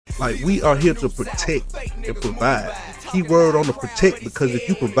Like, we are here to protect and provide. Keyword on the protect, because if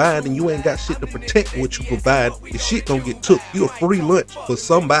you provide and you ain't got shit to protect what you provide, the shit gonna get took. You a free lunch for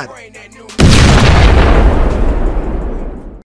somebody.